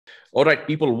All right,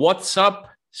 people, what's up?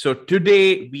 So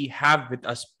today we have with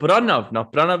us Pranav. Now,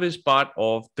 Pranav is part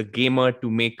of the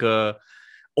Gamer2maker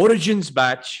Origins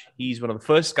batch. He's one of the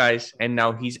first guys, and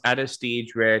now he's at a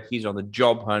stage where he's on the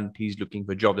job hunt. He's looking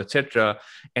for jobs, etc.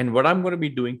 And what I'm going to be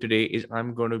doing today is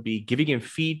I'm going to be giving him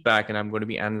feedback, and I'm going to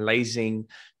be analyzing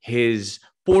his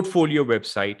portfolio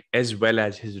website as well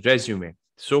as his resume.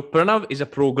 So Pranav is a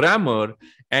programmer,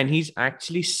 and he's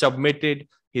actually submitted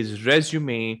his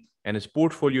resume and his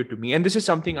portfolio to me. And this is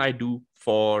something I do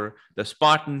for the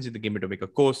Spartans in the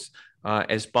Gamer2maker course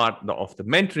as part of the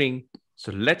mentoring.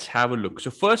 So let's have a look. So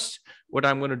first, what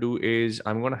I'm going to do is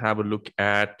I'm going to have a look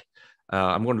at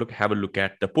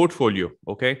the portfolio.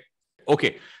 Okay.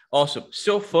 Awesome.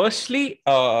 So firstly,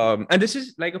 and this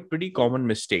is like a pretty common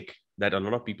mistake that a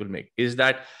lot of people make, is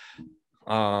that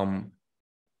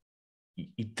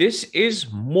this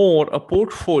is more a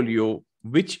portfolio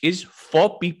which is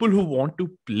for people who want to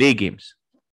play games.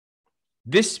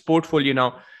 This portfolio,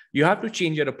 now you have to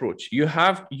change your approach. You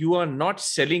are not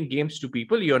selling games to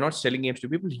people. You are not selling games to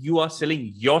people. You are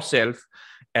selling yourself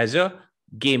as a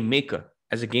game maker,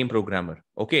 as a game programmer.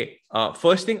 Okay.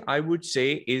 First thing I would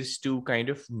say is to kind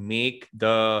of make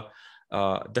the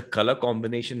color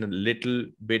combination a little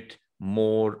bit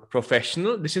more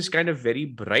professional. This is kind of very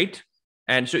bright.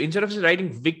 And so instead of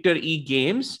writing Victor E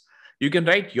Games, you can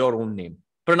write your own name,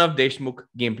 Pranav Deshmukh,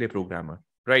 gameplay programmer,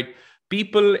 right?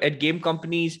 People at game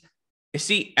companies,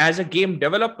 see, as a game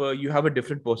developer, you have a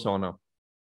different persona.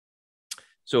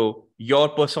 So your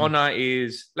persona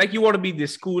is like, you want to be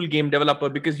this cool game developer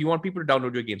because you want people to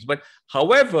download your games. But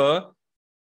however,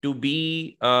 to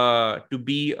be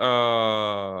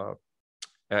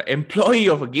employee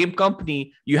of a game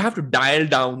company, you have to dial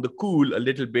down the cool a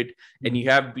little bit, and you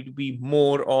have to be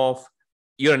more of,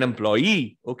 you're an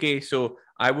employee. Okay. So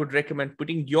I would recommend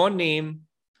putting your name,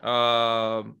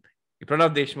 Pranav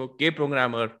Deshmukh, game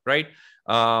programmer, right?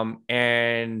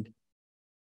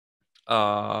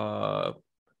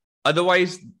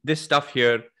 Otherwise, this stuff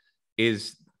here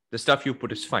is the stuff you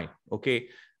put is fine. Okay.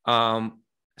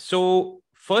 So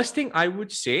first thing I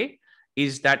would say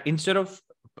is that instead of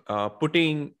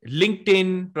putting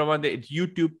LinkedIn,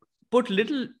 YouTube, put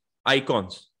little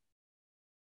icons,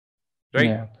 right?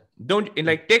 Yeah. Don't,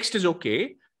 like, text is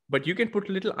okay, but you can put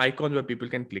little icons where people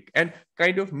can click, and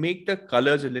kind of make the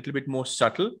colors a little bit more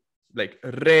subtle, like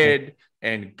red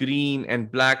and green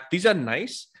and black. These are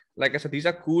nice. Like I said, these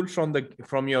are cool from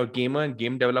your gamer and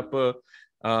game developer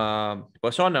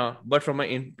persona, but from an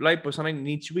employee persona, it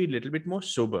needs to be a little bit more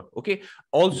sober. Okay.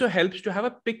 Also helps to have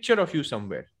a picture of you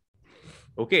somewhere.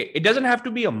 Okay. It doesn't have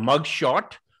to be a mug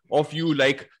shot of you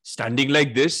like standing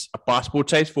like this, a passport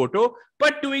size photo,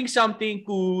 but doing something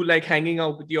cool, like hanging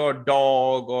out with your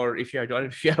dog, or if you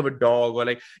have a dog, or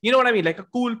like, you know what I mean? Like a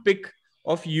cool pic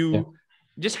of you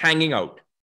just hanging out.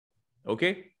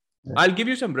 Okay. Yeah. I'll give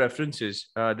you some references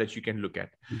that you can look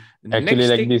at. Actually,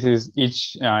 like this is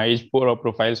each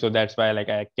profile. So that's why like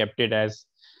I kept it as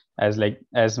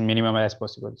minimum as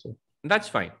possible. So that's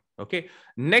fine. Okay.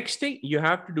 Next thing you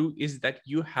have to do is that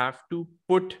you have to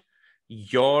put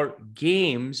your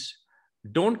games,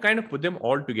 don't kind of put them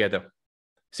all together.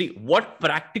 See, what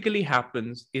practically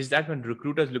happens is that when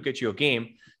recruiters look at your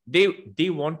game, they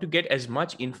want to get as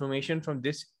much information from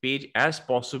this page as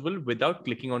possible without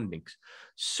clicking on links.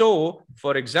 So,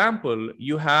 for example,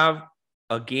 you have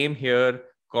a game here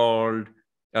called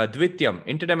Dvityam,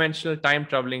 interdimensional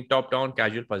time-traveling top-down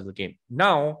casual puzzle game.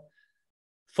 Now,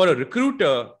 for a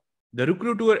recruiter, the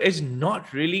recruiter is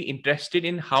not really interested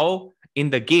in how in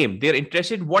the game. They're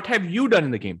interested in what have you done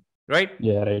in the game, right?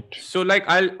 Yeah, right. So like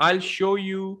I'll show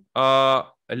you,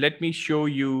 let me show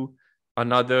you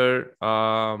another.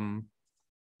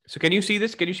 So can you see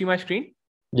this? Can you see my screen?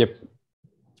 Yep.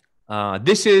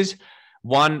 This is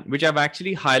one which I've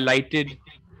actually highlighted.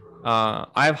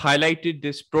 I've highlighted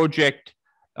this project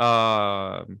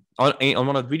on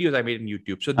one of the videos I made in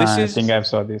YouTube. So this is, I think I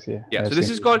saw this. Yeah. So this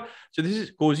is called, this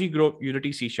is Cozy Grove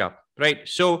Unity C#, right?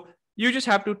 So you just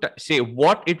have to say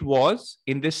what it was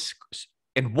in this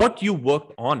and what you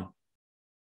worked on,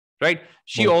 right?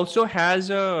 She also has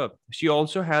a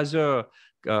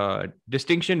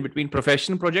distinction between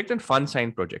professional project and fun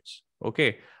side projects.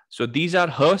 Okay. So these are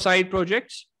her side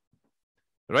projects,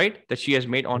 right? That she has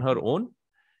made on her own.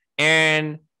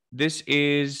 And this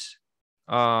is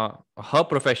her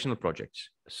professional projects.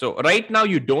 So right now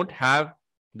you don't have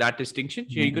that distinction.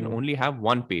 Here you can only have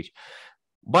one page.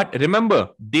 But remember,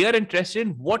 they are interested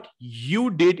in what you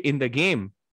did in the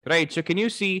game, right? So can you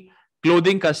see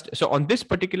clothing custom? So on this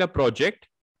particular project,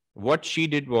 what she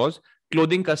did was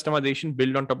clothing customization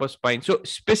built on top of spine. So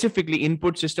specifically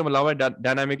input system allow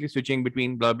dynamically switching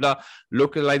between blah, blah,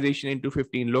 localization into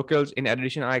 15 locals. In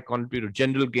addition, I contribute to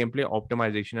general gameplay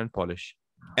optimization and polish.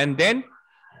 And then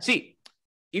see,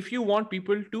 if you want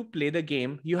people to play the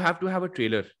game, you have to have a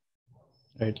trailer.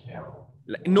 Right. Yeah.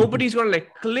 Like, nobody's going to like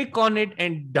click on it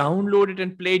and download it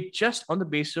and play it just on the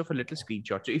basis of a little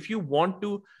screenshot. So if you want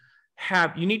to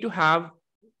have, you need to have,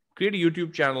 create a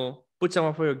YouTube channel, put some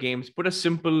of your games, put a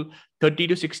simple 30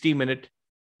 to 60 minute,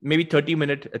 maybe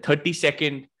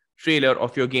 30-second trailer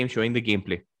of your game showing the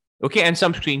gameplay. Okay. And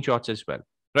some screenshots as well.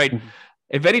 Right.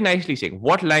 Very nicely saying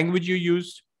what language you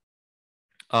used.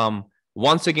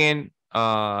 Once again,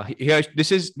 here,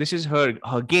 this is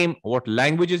her game, what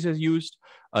languages is used,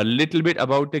 a little bit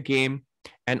about the game,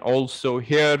 and also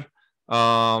here,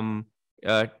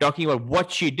 talking about what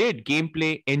she did,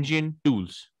 gameplay, engine,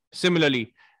 tools.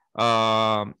 Similarly,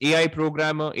 AI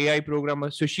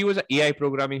programmer. So she was an AI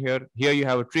programming here. Here you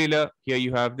have a trailer. Here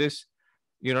you have this.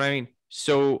 You know what I mean?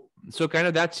 So kind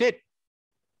of that's it.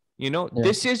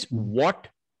 This is what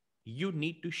you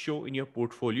need to show in your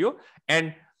portfolio,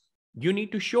 and you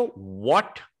need to show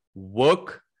what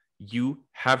work you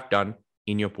have done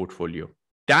in your portfolio.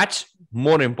 That's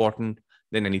more important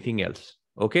than anything else.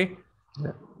 Okay.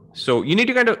 Yeah. So you need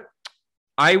to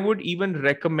I would even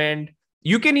recommend,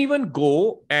 you can even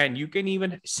go and you can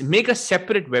even make a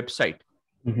separate website.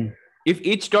 If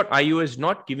itch.io is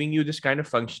not giving you this kind of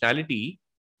functionality,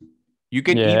 you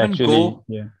can go.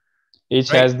 Yeah. Itch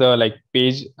has the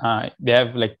page. They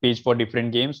have page for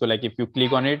different games. So if you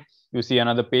click on it, you see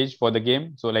another page for the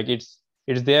game. So it's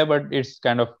there, but it's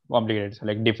kind of complicated. So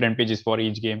different pages for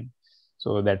each game.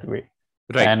 So that way.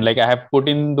 Right. And I have put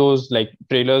in those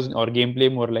trailers or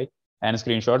gameplay more and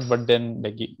screenshots, but then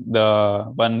the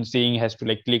one seeing has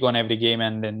to click on every game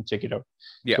and then check it out.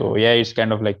 Yeah. So yeah, it's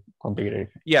kind of complicated.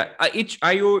 Yeah.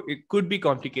 itch.io, it could be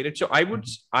complicated. So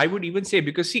I would even say,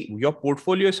 because see, your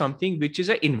portfolio is something which is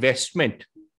an investment.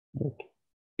 Okay.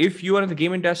 If you are in the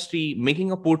game industry,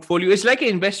 making a portfolio is like an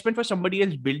investment for somebody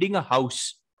else building a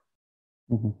house,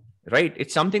 right?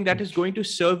 It's something that is going to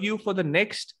serve you for the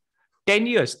next 10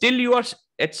 years. Till you are,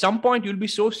 at some point, you'll be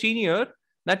so senior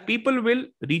that people will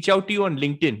reach out to you on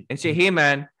LinkedIn and say, hey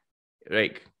man,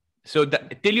 right? So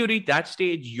till you reach that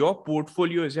stage, your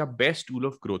portfolio is your best tool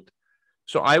of growth.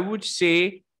 So I would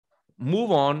say,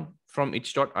 move on from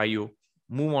itch.io,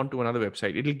 move on to another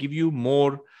website. It'll give you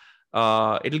more,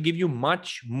 it'll give you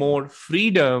much more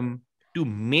freedom to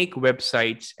make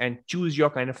websites and choose your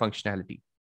kind of functionality.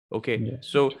 Okay. Yeah.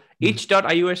 So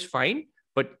itch.io is fine,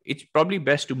 but it's probably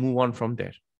best to move on from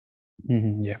there.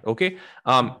 Yeah. Okay.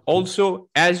 Also,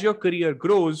 as your career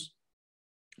grows,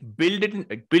 build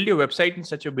your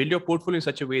website build your portfolio in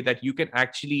such a way that you can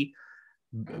actually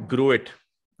grow it.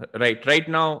 Right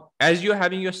now, as you're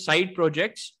having your side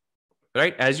projects,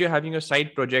 put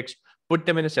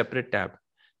them in a separate tab.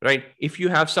 Right. If you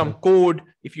have some code,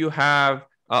 if you have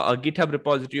a GitHub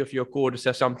repository of your code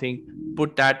or something,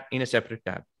 put that in a separate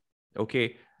tab.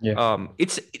 Okay. Yeah.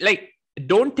 It's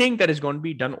don't think that is going to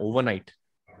be done overnight.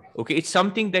 Okay. It's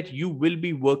something that you will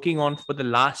be working on for the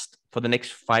next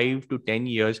 5 to 10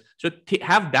 years. So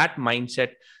have that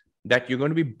mindset that you're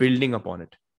going to be building upon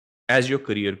it as your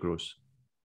career grows.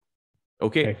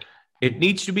 Okay. Right. It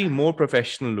needs to be more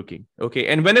professional looking. Okay.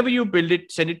 And whenever you build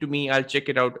it, send it to me. I'll check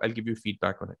it out. I'll give you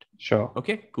feedback on it. Sure.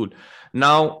 Okay, cool.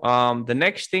 Now, the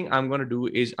next thing I'm going to do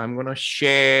is I'm going to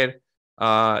share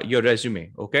your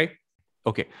resume. Okay.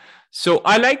 So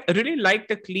I really like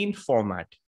the clean format.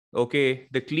 Okay.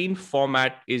 The clean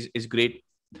format is great.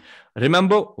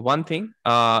 Remember one thing,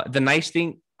 the nice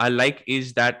thing I like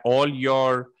is that all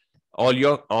your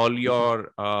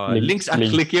links are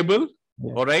clickable.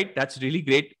 Yeah. All right. That's really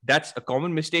great. That's a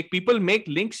common mistake. People make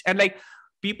links and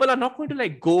people are not going to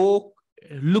go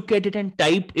look at it and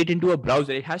type it into a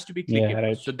browser. It has to be clickable. Yeah,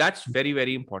 right. So that's very,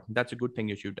 very important. That's a good thing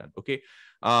you've done. Okay.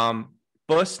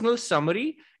 Personal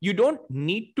summary. You don't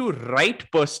need to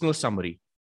write personal summary.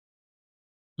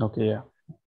 Okay. Yeah.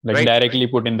 Directly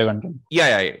put in the content.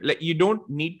 Yeah. You don't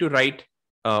need to write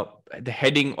the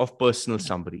heading of personal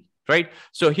summary. Right.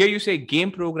 So here you say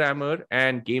game programmer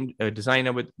and game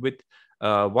designer with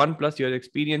 1+ years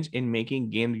experience in making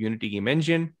game Unity game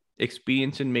engine,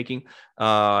 experience in making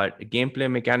gameplay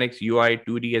mechanics, UI,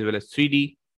 2D as well as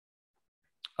 3D.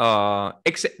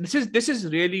 This is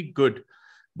really good,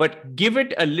 but give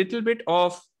it a little bit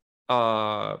of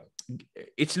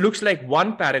it looks like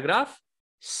one paragraph.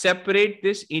 Separate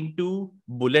this into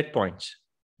bullet points.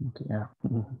 Okay. Yeah.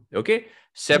 Okay.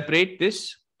 Separate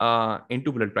this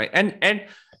into bullet points. And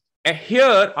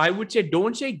here I would say,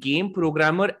 don't say game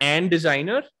programmer and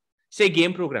designer. say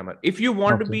game programmer. If you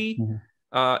want to Okay. be,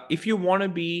 if you want to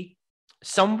be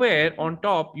somewhere on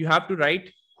top, you have to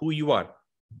write who you are.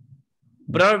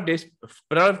 Pranav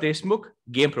Deshmukh,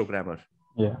 game programmer.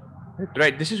 Yeah.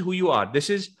 Right. This is who you are. This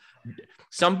is,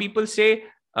 some people say,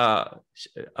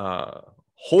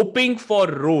 hoping for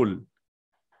role.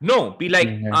 No, be like,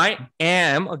 I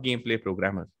am a gameplay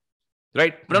programmer.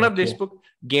 Right. Pranav Deshmukh,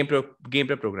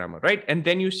 gameplay programmer. Right. And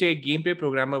then you say gameplay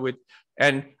programmer with,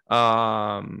 and,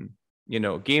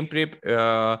 gameplay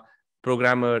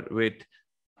programmer with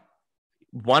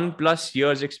 1+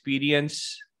 years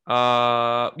experience.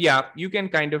 Yeah, you can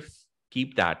kind of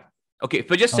keep that. Okay. If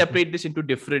we just separate this into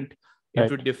different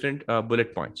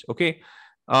bullet points. Okay.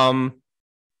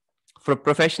 For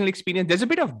professional experience, there's a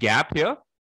bit of gap here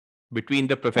between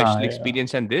the professional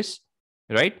experience and this,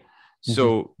 right?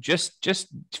 So just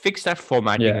fix that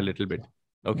formatting a little bit.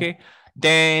 Okay.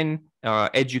 Then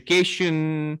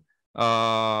education,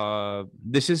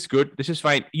 this is good. This is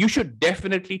fine. You should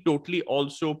definitely totally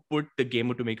also put the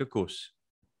Gamer2maker course.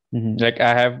 Like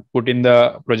I have put in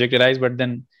the project Arise, but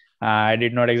then I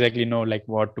did not exactly know like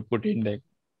what to put in. Like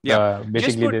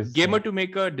basically just put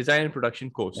Gamer2maker Design and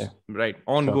Production course, right?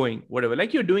 Ongoing, whatever.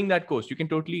 Like you're doing that course, you can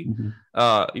totally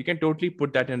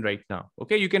put that in right now.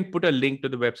 Okay, you can put a link to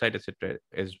the website, etc.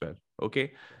 as well.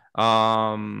 Okay,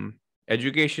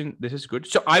 education. This is good.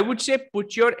 So I would say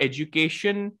put your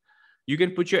education. You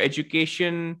can put your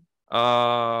education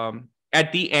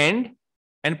at the end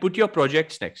and put your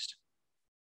projects next.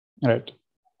 Right.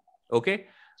 Okay.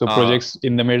 So projects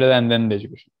in the middle and then the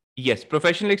education. Yes.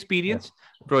 Professional experience,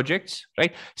 projects,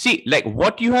 right? See, like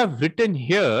what you have written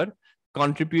here,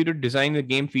 contributed, design the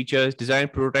game features, design,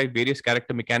 prototype, various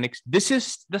character mechanics. This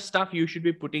is the stuff you should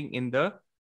be putting in the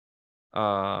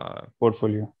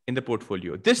portfolio. In the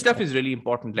portfolio. This stuff is really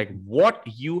important. Like what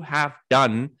you have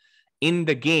done in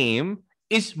the game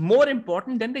is more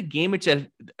important than the game itself.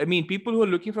 I mean, people who are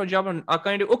looking for a job are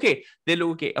kind of, okay, they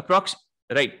look, okay,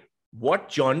 right.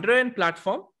 What genre and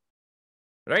platform,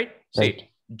 right? Say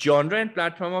genre and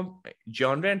platform,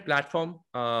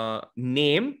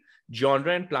 name,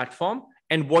 genre and platform,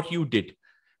 and what you did.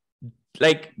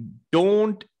 Like,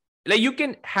 you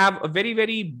can have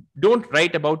a don't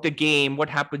write about the game, what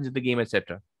happens in the game,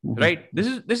 etc. Right? This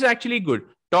is actually good.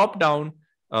 Top down,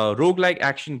 roguelike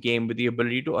action game with the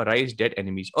ability to arise dead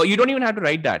enemies. Oh, you don't even have to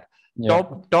write that.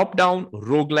 Top down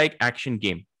roguelike action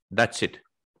game. That's it.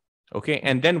 Okay.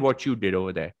 And then what you did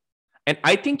over there. And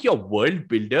I think your world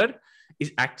builder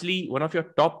is actually one of your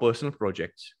top personal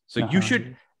projects. So you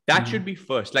should, that should be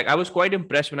first. Like I was quite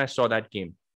impressed when I saw that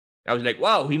game. I was like,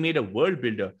 wow, he made a world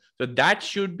builder. So that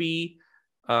should be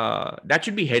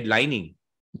headlining.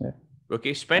 Yeah.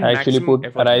 Okay. Spend I actually put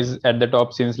Arise at the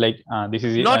top since like, this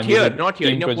is not here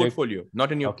in your portfolio,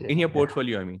 not in your, in your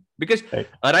portfolio. I mean, because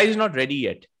Arise is not ready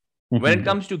yet. When it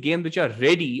comes to games which are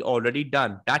ready, already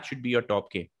done, that should be your top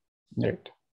game. Right.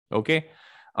 Okay.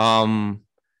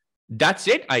 That's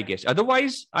it, I guess.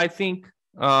 Otherwise, I think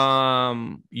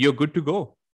you're good to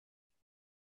go.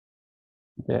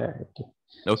 Yeah. Okay.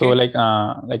 So like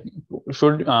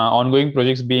should ongoing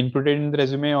projects be included in the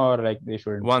resume or like they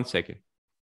shouldn't? 1 second.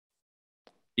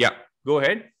 Yeah, go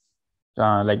ahead.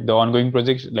 Like the ongoing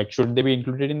projects, like should they be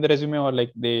included in the resume or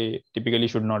like they typically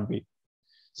should not be,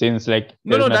 since like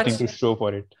there's nothing to show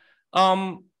for it.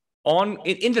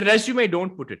 In the resume,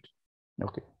 don't put it.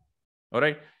 Okay. All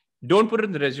right. Don't put it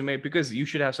in the resume because you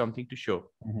should have something to show.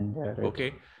 Yeah, right.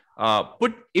 Okay.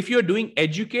 If you're doing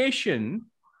education,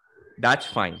 that's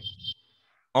fine.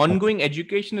 Ongoing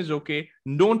education is okay.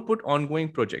 Don't put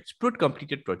ongoing projects. Put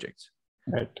completed projects.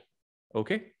 Right.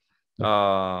 Okay.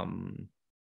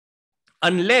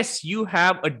 Unless you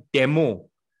have a demo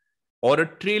or a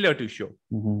trailer to show.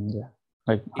 Yeah.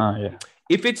 Like,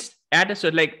 if it's at a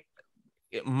certain, like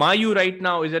Mayu right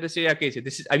now is at a say, okay, so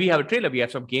this is, we have a trailer, we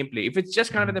have some gameplay. If it's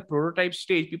just kind of the prototype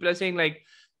stage, people are saying like,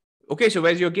 okay, so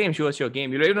where's your game? Show us your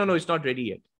game. You're like, no, it's not ready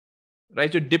yet.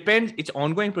 Right. So it depends. Its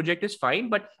ongoing project is fine,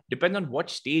 but depends on what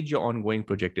stage your ongoing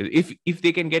project is. If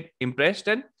they can get impressed,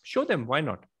 then show them. Why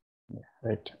not? Yeah,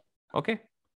 right. Okay.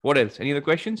 What else? Any other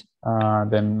questions?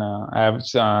 Then I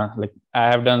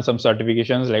have done some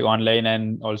certifications like online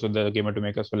and also the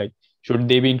Gamer2maker. So like, should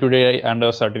they be included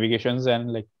under certifications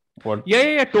and like what?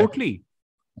 Yeah, totally.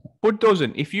 Put those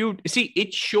in. If you see,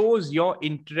 it shows your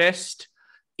interest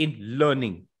in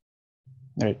learning.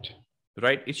 Right.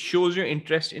 It shows your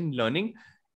interest in learning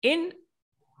in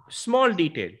small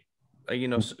detail.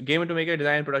 Gamer2maker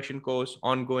Design and Production course,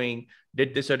 ongoing,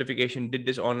 did this certification, did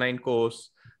this online course.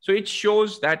 So it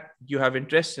shows that you have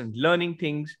interest in learning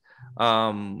things,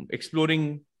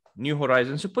 exploring new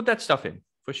horizons. So put that stuff in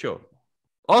for sure.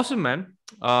 Awesome, man.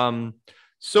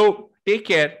 So take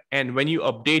care, and when you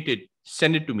update it,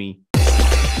 send it to me.